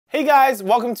Hey guys,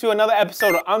 welcome to another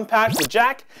episode of Unpacked with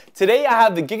Jack. Today I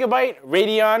have the Gigabyte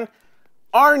Radeon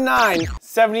R9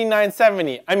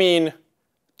 7970,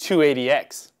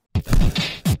 280X.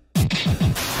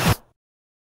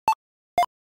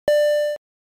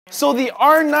 So the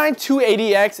R9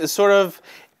 280X is sort of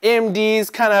AMD's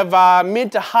kind of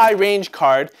mid to high range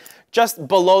card, just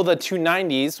below the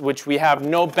 290s, which we have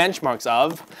no benchmarks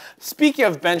of. Speaking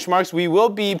of benchmarks, we will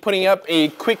be putting up a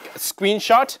quick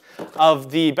screenshot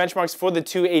of the benchmarks for the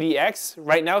 280X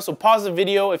right now. So pause the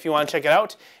video if you want to check it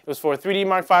out. It was for 3D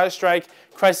Mark Firestrike,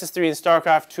 Crysis 3, and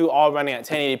StarCraft 2, all running at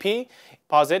 1080p.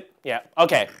 Pause it. Yeah,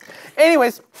 okay.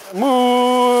 Anyways,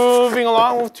 moving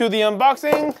along to the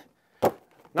unboxing.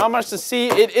 Not much to see.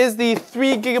 It is the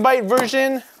 3GB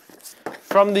version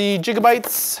from the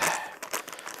Gigabytes.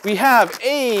 We have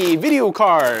a video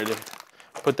card.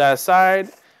 Put that aside.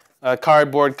 A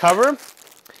cardboard cover.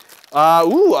 A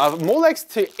Molex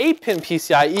to 8-pin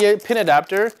PCIe pin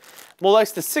adapter.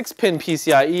 Molex to 6-pin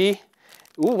PCIe.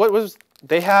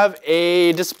 They have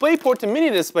a DisplayPort to mini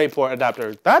DisplayPort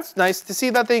adapter. That's nice to see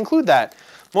that they include that.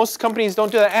 Most companies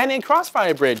don't do that. And a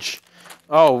Crossfire bridge.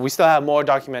 Oh, we still have more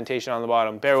documentation on the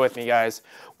bottom. Bear with me, guys.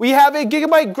 We have a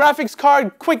Gigabyte graphics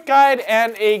card, quick guide,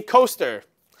 and a coaster.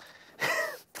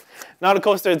 Not a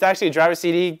coaster, it's actually a driver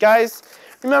CD. Guys,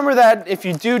 remember that if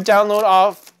you do download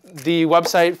off the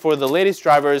website for the latest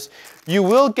drivers, you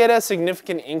will get a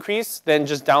significant increase than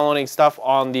just downloading stuff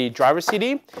on the driver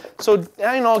CD. So,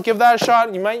 give that a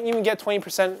shot. You might even get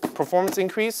 20% performance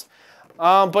increase.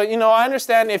 But, I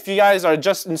understand if you guys are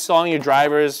just installing your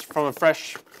drivers from a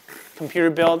fresh computer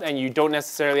build and you don't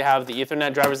necessarily have the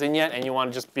Ethernet drivers in yet and you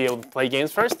want to just be able to play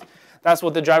games first. That's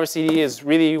what the driver CD is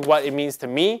really what it means to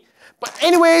me. But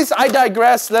anyways, I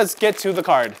digress. Let's get to the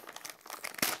card.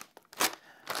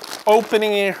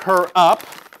 Opening her up,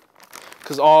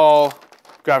 because all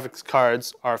graphics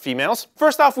cards are females.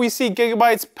 First off, we see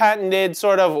Gigabyte's patented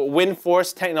sort of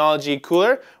Windforce technology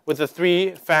cooler with the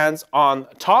 3 fans on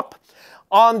top.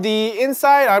 On the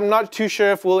inside, I'm not too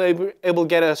sure if we'll be able to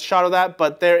get a shot of that,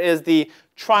 but there is the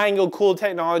triangle cool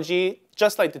technology,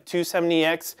 just like the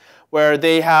 270X, where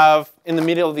they have, in the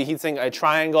middle of the heatsink, a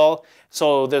triangle,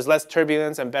 so there's less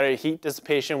turbulence and better heat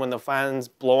dissipation when the fans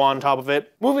blow on top of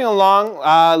it. Moving along,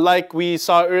 like we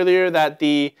saw earlier, that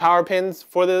the power pins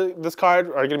for this card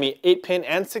are going to be 8-pin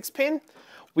and 6-pin.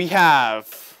 We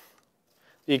have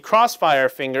the Crossfire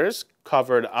fingers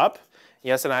covered up.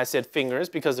 Yes, and I said fingers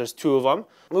because there's 2 of them.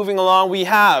 Moving along, we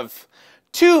have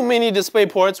 2 mini display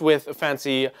ports with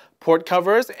fancy port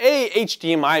covers, a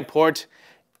HDMI port,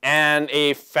 and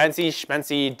a fancy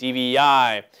schmancy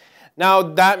DVI. Now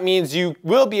that means you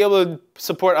will be able to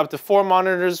support up to 4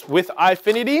 monitors with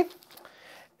iFinity.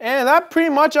 And that pretty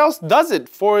much else does it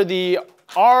for the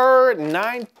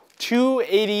R9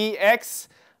 280X,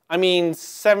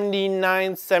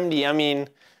 7970,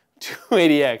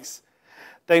 280X.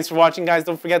 Thanks for watching, guys.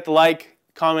 Don't forget to like,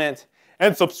 comment,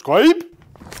 and subscribe.